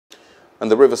And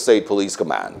the River State Police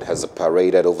Command has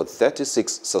paraded over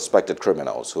 36 suspected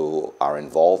criminals who are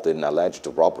involved in alleged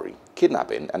robbery,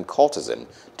 kidnapping, and cultism,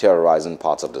 terrorizing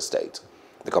parts of the state.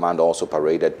 The command also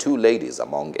paraded 2 ladies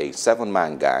among a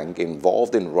 7-man gang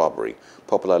involved in robbery,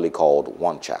 popularly called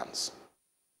One Chance.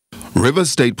 River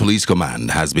State Police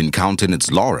Command has been counting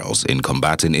its laurels in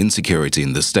combating insecurity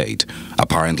in the state.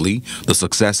 Apparently, the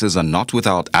successes are not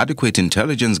without adequate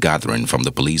intelligence gathering from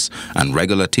the police and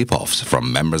regular tip-offs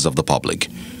from members of the public.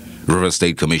 River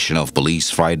State Commissioner of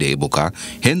Police Friday Ebuka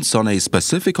hints on a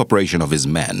specific operation of his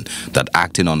men that,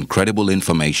 acting on credible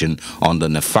information on the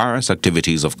nefarious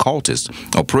activities of cultists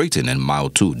operating in Mile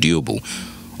 2 Diobu,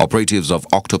 operatives of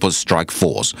Octopus Strike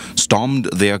Force stormed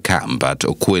their camp at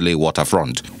Okwele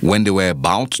waterfront when they were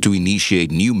about to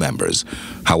initiate new members.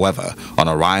 However, on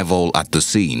arrival at the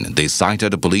scene, they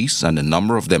sighted the police and a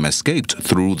number of them escaped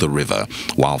through the river,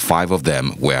 while 5 of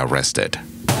them were arrested.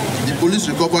 The police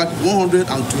recovered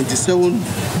 127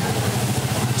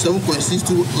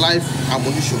 7.62 live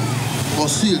ammunition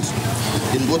concealed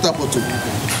in water bottle,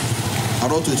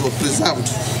 and also it was preserved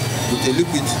with a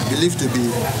liquid believed to be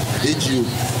AGO,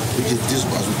 which is this,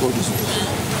 as we call this.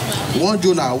 One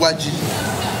Jonah Awaji,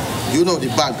 the owner of the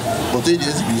bag containing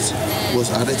the exhibits, was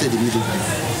arrested immediately.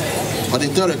 On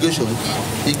interrogation,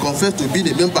 he confessed to being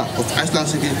a member of Iceland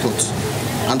Civil Court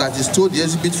and that he stole the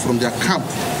exhibit from their camp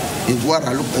in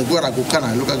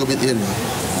Guaragokana local government area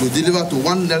to deliver to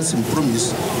one Nelson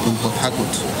Promise in Port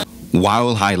Harcourt.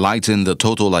 While highlighting the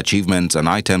total achievements and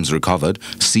items recovered,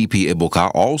 CP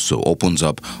Ebuka also opens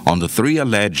up on the 3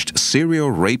 alleged serial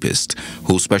rapists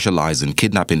who specialize in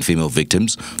kidnapping female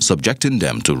victims, subjecting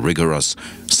them to rigorous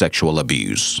sexual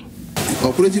abuse.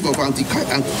 Operative of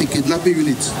anti-kidnapping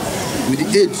unit, with the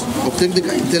aid of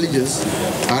technical intelligence,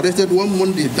 arrested one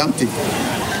Monday Dante,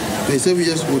 27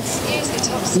 years old,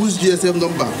 whose GSM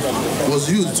number was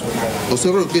used on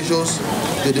several occasions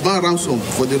to demand ransom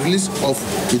for the release of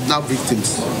kidnapped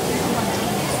victims.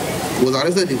 He was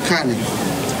arrested in Kane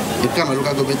local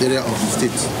government area of the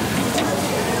state.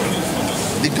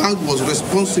 The gang was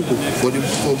responsible for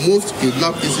most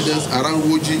kidnapped incidents around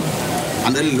Woji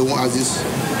and Elilewon Aziz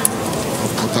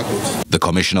of Port Harcourt. The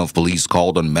Commissioner of Police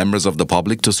called on members of the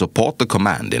public to support the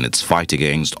command in its fight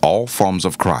against all forms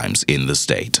of crimes in the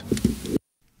state.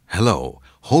 Hello.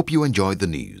 Hope you enjoyed the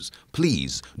news.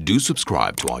 Please do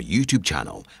subscribe to our YouTube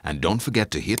channel and don't forget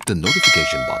to hit the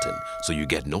notification button so you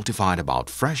get notified about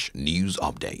fresh news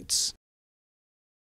updates.